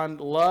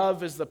bond,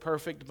 love is the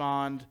perfect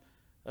bond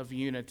of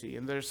unity.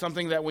 And there's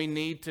something that we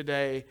need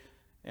today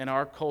in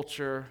our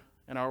culture,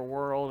 in our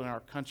world, in our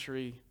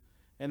country,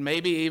 and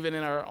maybe even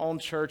in our own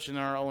church, in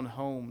our own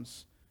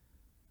homes.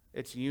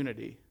 It's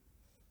unity.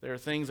 There are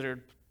things that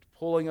are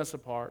pulling us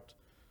apart.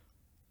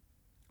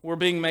 We're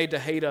being made to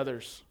hate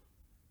others.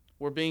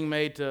 We're being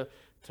made to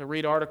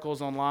read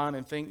articles online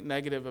and think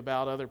negative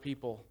about other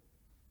people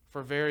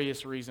for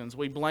various reasons.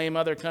 We blame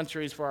other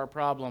countries for our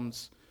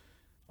problems.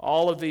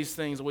 All of these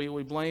things. We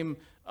blame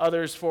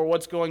others for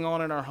what's going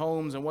on in our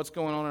homes and what's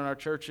going on in our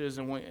churches,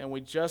 and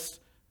we just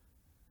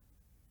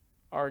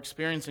are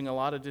experiencing a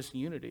lot of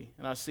disunity.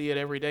 And I see it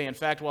every day. In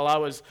fact, while I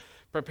was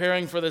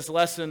preparing for this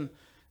lesson,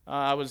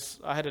 I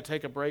had to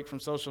take a break from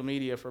social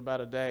media for about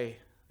a day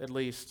at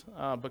least,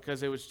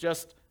 because it was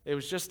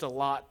just a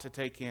lot to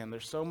take in.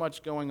 There's so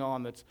much going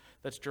on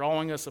that's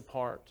drawing us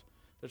apart.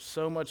 There's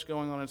so much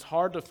going on. It's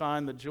hard to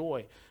find the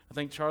joy. I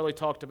think Charlie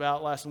talked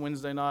about last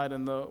Wednesday night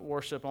in the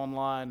worship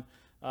online,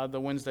 the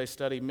Wednesday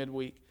study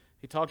midweek.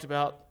 He talked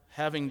about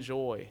having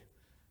joy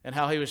and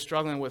how he was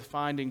struggling with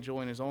finding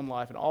joy in his own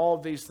life. And all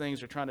of these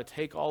things are trying to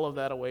take all of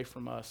that away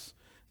from us.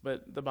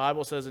 But the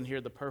Bible says in here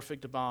the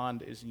perfect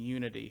bond is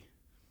unity.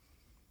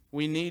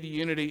 We need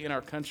unity in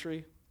our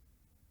country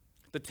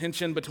The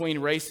tension between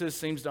races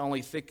seems to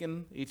only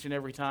thicken each and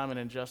every time an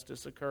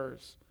injustice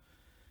occurs.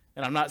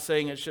 And I'm not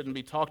saying it shouldn't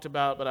be talked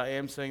about, but I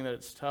am saying that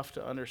it's tough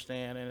to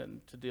understand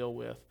and to deal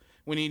with.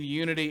 We need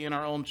unity in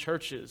our own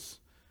churches.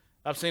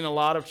 I've seen a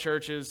lot of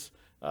churches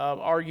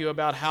argue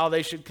about how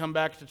they should come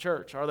back to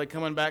church. Are they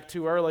coming back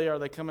too early? Are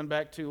they coming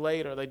back too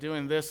late? Are they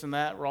doing this and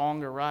that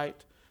wrong or right?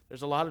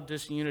 There's a lot of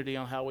disunity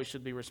on how we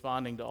should be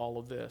responding to all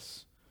of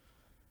this.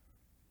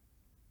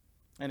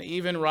 And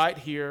even right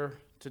here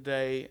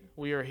today,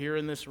 we are here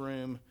in this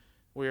room,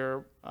 we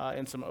are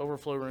in some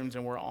overflow rooms,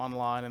 and we're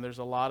online, and there's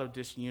a lot of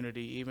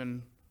disunity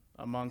even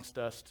amongst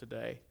us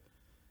today.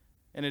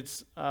 And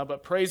it's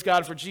but praise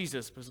God for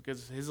Jesus,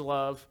 because His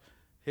love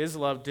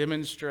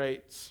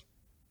demonstrates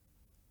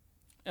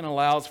and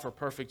allows for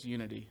perfect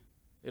unity.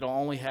 It'll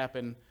only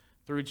happen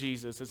through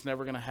Jesus. It's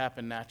never going to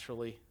happen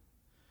naturally.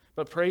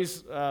 But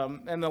praise,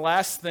 and the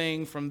last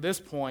thing from this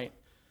point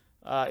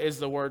is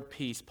the word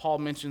peace. Paul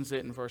mentions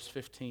it in verse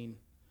 15.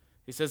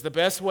 He says, the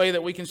best way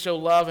that we can show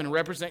love and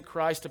represent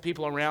Christ to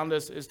people around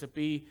us is to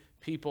be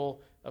people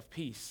of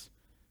peace.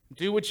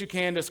 Do what you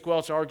can to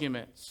squelch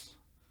arguments.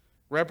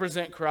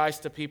 Represent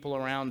Christ to people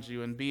around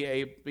you and be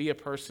a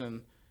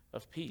person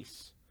of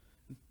peace.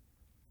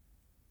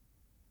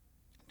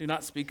 Do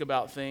not speak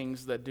about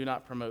things that do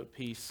not promote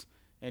peace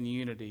and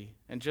unity.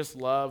 And just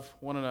love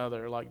one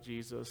another like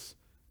Jesus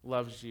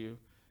loves you.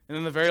 And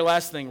then the very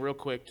last thing, real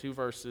quick, 2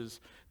 verses.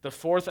 The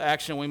fourth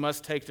action we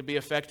must take to be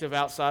effective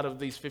outside of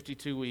these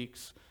 52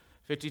 weeks,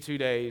 52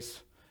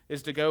 days,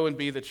 is to go and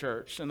be the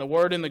church. And the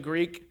word in the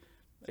Greek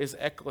is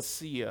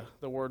ekklesia,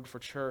 the word for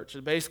church.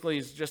 It basically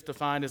is just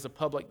defined as a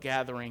public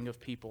gathering of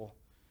people.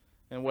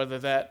 And whether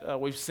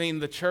that, we've seen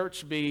the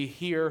church be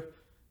here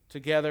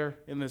together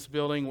in this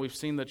building. We've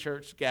seen the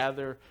church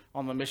gather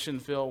on the mission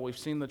field. We've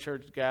seen the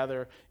church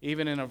gather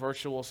even in a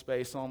virtual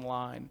space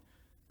online.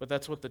 But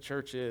that's what the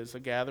church is, a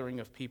gathering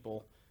of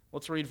people.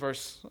 Let's read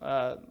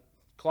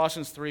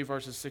Colossians 3,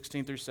 verses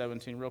 16 through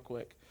 17 real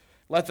quick.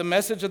 Let the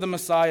message of the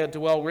Messiah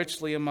dwell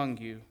richly among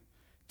you,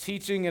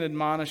 teaching and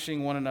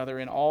admonishing one another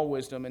in all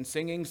wisdom, and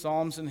singing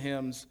psalms and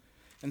hymns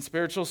and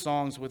spiritual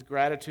songs with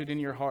gratitude in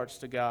your hearts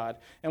to God.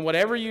 And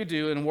whatever you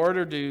do in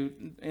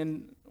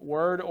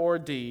word or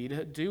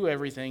deed, do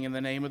everything in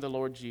the name of the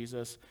Lord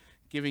Jesus,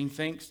 giving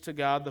thanks to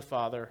God the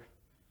Father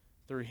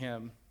through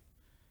Him.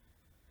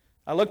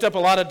 I looked up a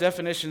lot of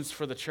definitions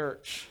for the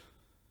church,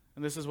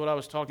 and this is what I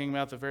was talking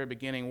about at the very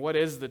beginning. What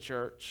is the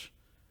church?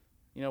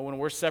 You know, when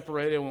we're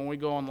separated, when we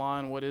go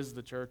online, what is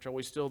the church? Are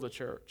we still the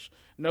church?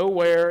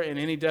 Nowhere in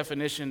any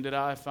definition did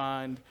I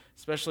find,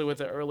 especially with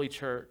the early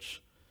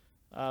church,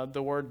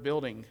 the word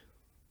building.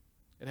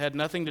 It had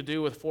nothing to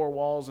do with 4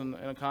 walls and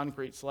a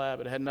concrete slab.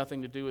 It had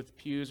nothing to do with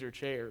pews or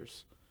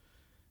chairs.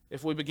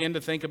 If we begin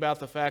to think about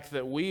the fact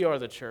that we are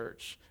the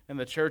church, and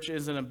the church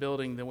isn't a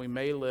building, then we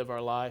may live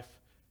our life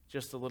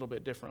just a little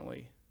bit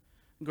differently.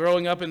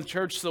 Growing up in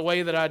church the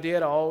way that I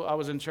did, I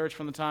was in church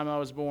from the time I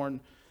was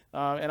born,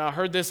 and I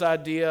heard this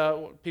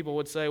idea. People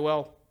would say,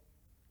 well,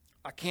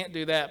 I can't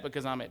do that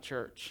because I'm at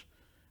church,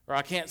 or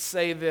I can't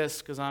say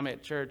this because I'm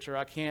at church, or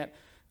I can't,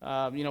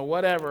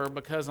 whatever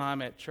because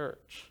I'm at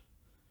church.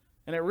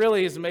 And it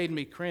really has made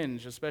me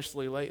cringe,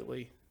 especially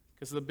lately,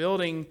 because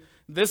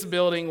this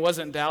building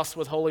wasn't doused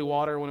with holy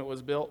water when it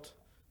was built.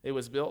 It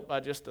was built by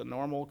just a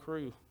normal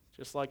crew,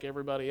 just like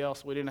everybody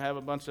else. We didn't have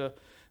a bunch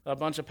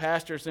of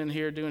pastors in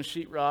here doing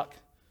sheetrock.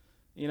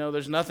 You know,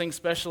 there's nothing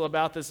special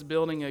about this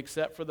building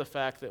except for the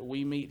fact that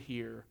we meet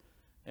here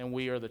and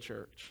we are the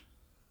church.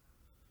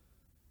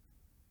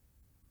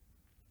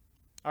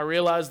 I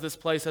realize this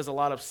place has a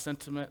lot of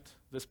sentiment.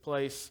 This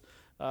place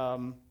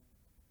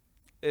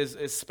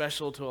is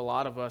special to a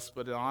lot of us,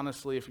 but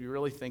honestly, if you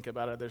really think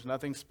about it, there's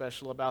nothing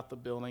special about the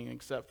building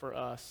except for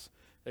us,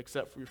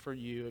 except for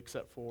you,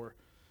 except for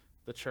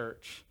the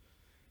church.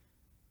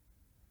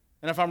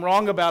 And if I'm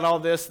wrong about all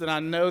this, then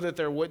I know that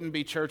there wouldn't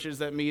be churches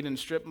that meet in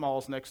strip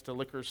malls next to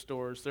liquor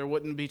stores. There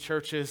wouldn't be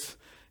churches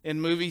in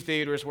movie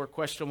theaters where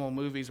questionable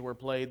movies were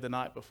played the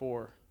night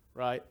before,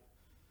 right?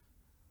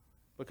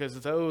 Because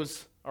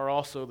those are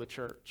also the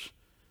church.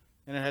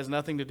 And it has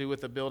nothing to do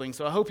with the building.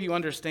 So I hope you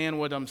understand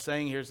what I'm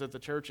saying here is that the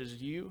church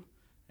is you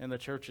and the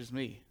church is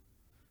me.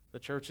 The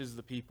church is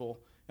the people.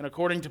 And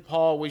according to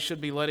Paul, we should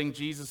be letting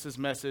Jesus'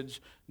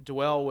 message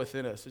dwell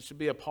within us. It should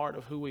be a part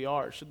of who we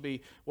are. It should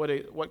be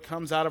what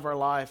comes out of our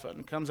life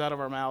and comes out of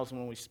our mouths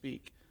when we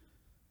speak.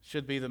 It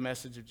should be the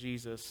message of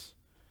Jesus.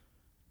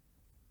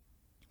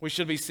 We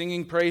should be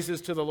singing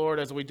praises to the Lord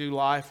as we do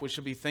life. We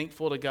should be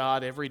thankful to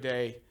God every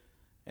day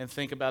and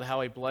think about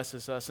how He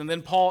blesses us. And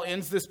then Paul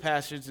ends this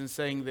passage in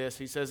saying this.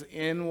 He says,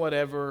 in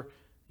whatever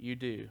you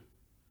do.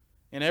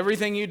 In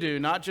everything you do,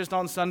 not just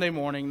on Sunday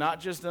morning, not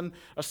just in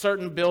a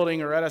certain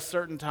building or at a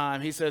certain time.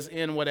 He says,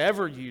 in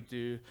whatever you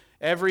do,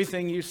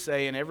 everything you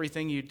say and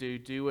everything you do,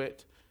 do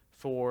it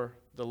for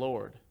the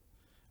Lord.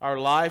 Our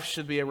life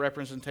should be a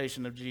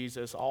representation of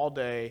Jesus all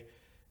day,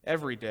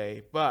 every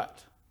day.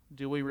 But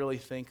do we really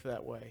think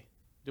that way?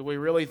 Do we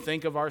really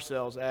think of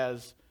ourselves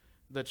as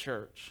the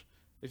church?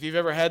 If you've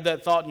ever had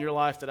that thought in your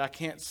life that I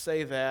can't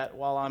say that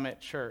while I'm at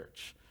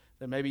church,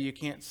 then maybe you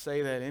can't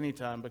say that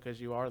anytime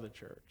because you are the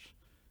church.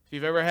 If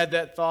you've ever had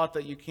that thought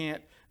that you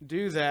can't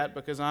do that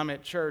because I'm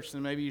at church,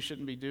 then maybe you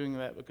shouldn't be doing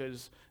that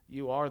because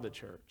you are the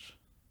church.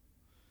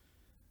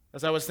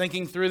 As I was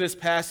thinking through this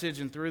passage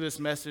and through this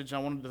message, I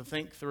wanted to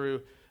think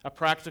through a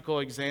practical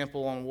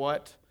example on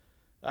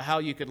how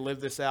you could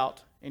live this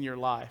out in your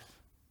life.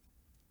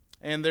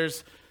 And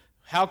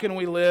how can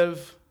we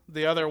live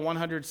the other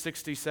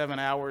 167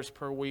 hours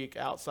per week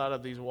outside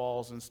of these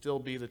walls and still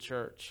be the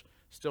church,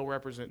 still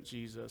represent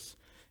Jesus?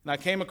 And I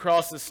came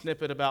across this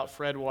snippet about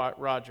Fred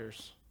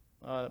Rogers,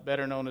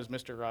 better known as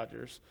Mr.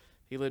 Rogers.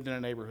 He lived in a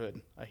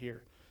neighborhood, I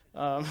hear.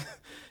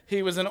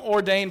 He was an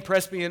ordained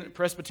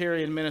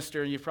Presbyterian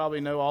minister. You probably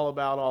know all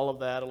about all of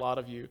that, a lot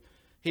of you.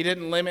 He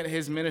didn't limit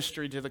his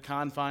ministry to the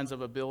confines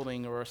of a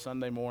building or a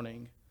Sunday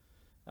morning.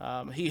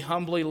 He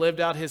humbly lived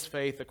out his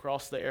faith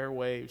across the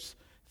airwaves.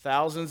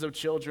 Thousands of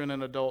children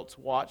and adults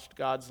watched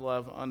God's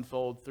love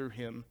unfold through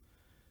him.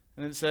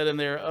 And it said in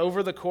there,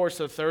 over the course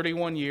of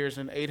 31 years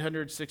and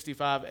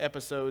 865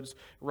 episodes,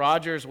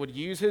 Rogers would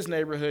use his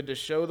neighborhood to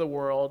show the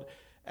world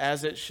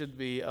as it should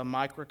be, a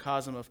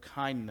microcosm of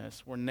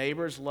kindness, where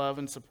neighbors love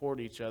and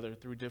support each other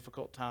through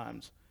difficult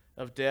times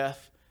of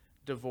death,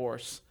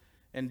 divorce,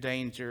 and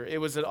danger. It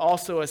was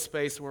also a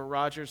space where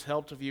Rogers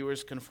helped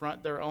viewers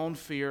confront their own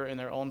fear and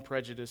their own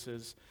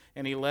prejudices,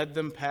 and he led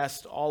them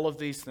past all of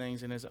these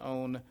things in his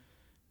own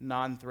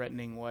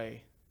non-threatening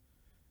way.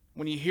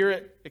 When you hear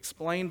it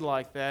explained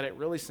like that, it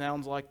really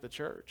sounds like the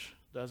church,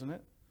 doesn't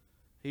it?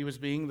 He was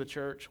being the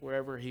church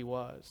wherever he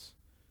was,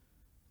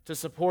 to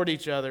support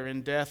each other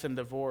in death and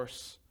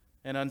divorce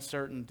and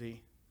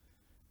uncertainty,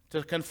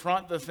 to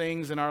confront the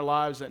things in our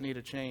lives that need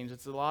to change.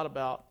 That's a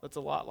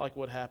lot like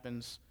what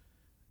happens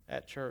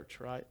at church,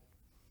 right?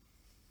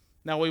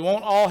 Now, we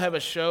won't all have a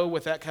show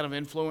with that kind of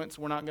influence.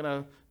 We're not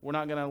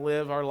gonna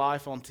live our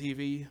life on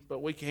TV, but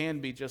we can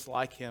be just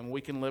like him.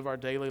 We can live our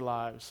daily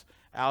lives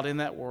out in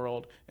that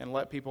world and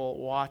let people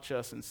watch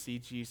us and see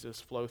Jesus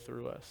flow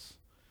through us.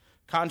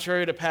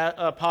 Contrary to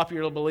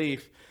popular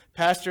belief,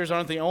 pastors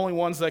aren't the only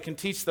ones that can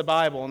teach the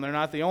Bible, and they're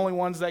not the only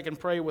ones that can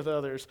pray with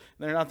others.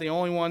 They're not the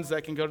only ones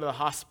that can go to the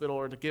hospital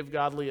or to give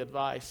godly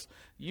advice.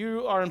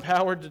 You are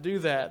empowered to do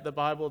that. The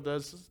Bible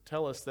does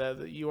tell us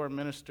that you are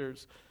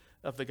ministers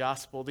of the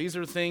gospel. These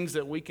are things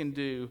that we can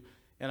do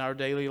in our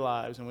daily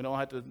lives, and we don't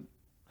have to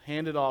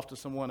hand it off to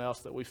someone else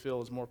that we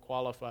feel is more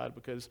qualified,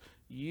 because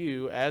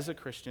you, as a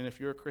Christian, if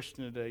you're a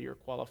Christian today, you're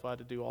qualified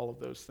to do all of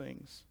those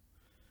things.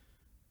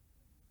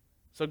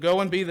 So go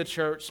and be the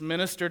church,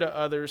 minister to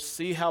others,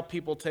 see how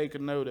people take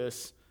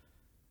notice,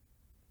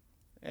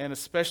 and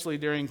especially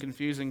during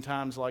confusing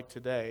times like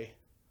today,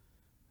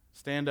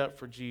 stand up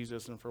for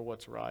Jesus and for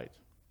what's right.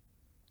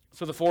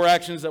 So the 4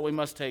 actions that we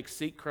must take: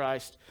 seek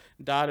Christ,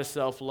 die to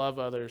self, love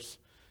others,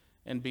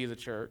 and be the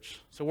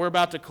church. So we're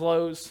about to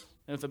close,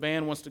 and if the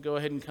band wants to go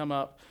ahead and come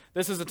up,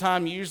 this is a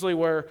time usually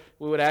where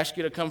we would ask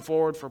you to come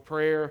forward for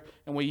prayer,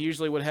 and we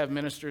usually would have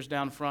ministers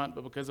down front,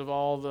 but because of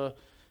all the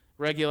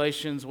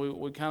regulations,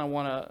 we kind of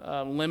want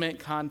to limit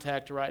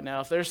contact right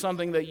now. If there's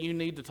something that you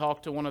need to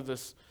talk to one of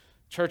the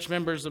church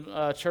members,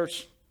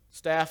 church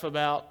staff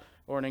about,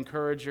 or an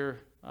encourager,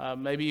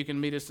 maybe you can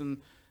meet us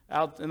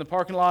out in the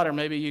parking lot, or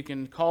maybe you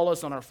can call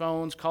us on our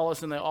phones, call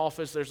us in the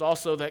office. There's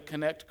also that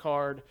Connect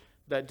card,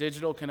 that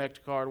digital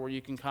Connect card, where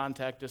you can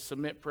contact us,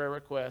 submit prayer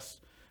requests.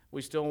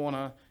 We still want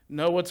to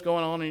know what's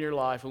going on in your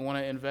life. We want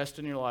to invest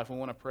in your life. We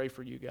want to pray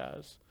for you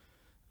guys.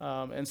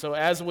 And so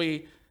as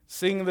we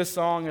sing this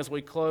song, as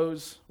we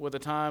close with a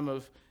time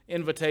of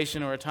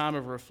invitation or a time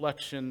of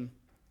reflection,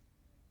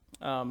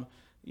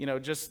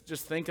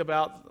 just think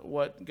about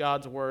what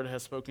God's word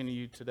has spoken to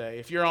you today.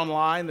 If you're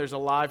online, there's a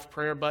live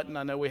prayer button.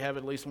 I know we have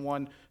at least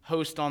one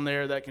host on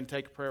there that can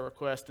take a prayer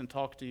request and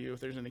talk to you if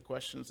there's any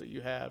questions that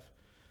you have.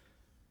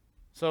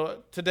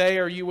 So today,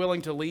 are you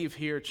willing to leave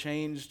here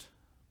changed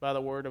by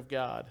the word of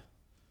God?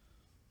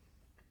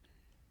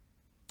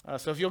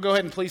 So if you'll go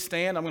ahead and please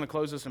stand, I'm going to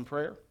close this in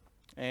prayer,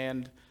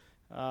 and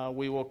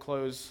we will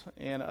close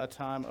in a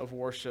time of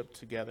worship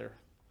together.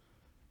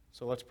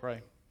 So let's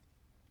pray.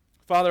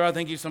 Father, I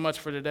thank you so much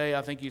for today.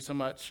 I thank you so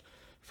much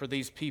for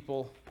these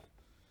people.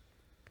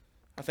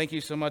 I thank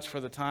you so much for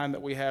the time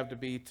that we have to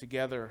be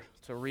together,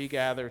 to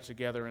regather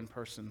together in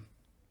person.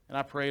 And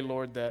I pray,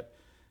 Lord, that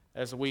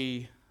as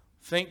we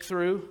think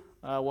through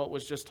what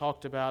was just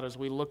talked about, as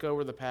we look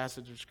over the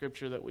passage of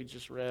Scripture that we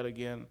just read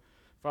again,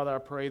 Father, I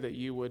pray that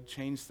you would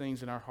change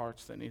things in our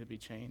hearts that need to be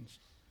changed.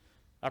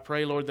 I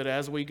pray, Lord, that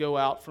as we go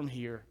out from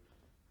here,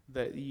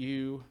 that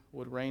you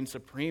would reign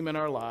supreme in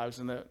our lives,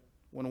 and that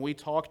when we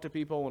talk to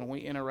people, when we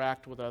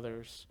interact with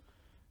others,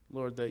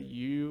 Lord, that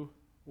you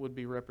would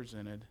be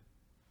represented.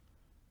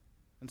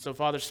 And so,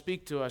 Father,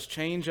 speak to us,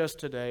 change us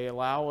today,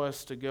 allow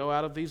us to go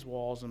out of these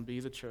walls and be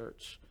the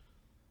church,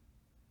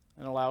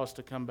 and allow us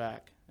to come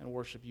back and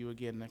worship you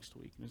again next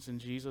week. And it's in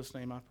Jesus'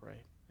 name I pray.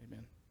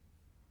 Amen.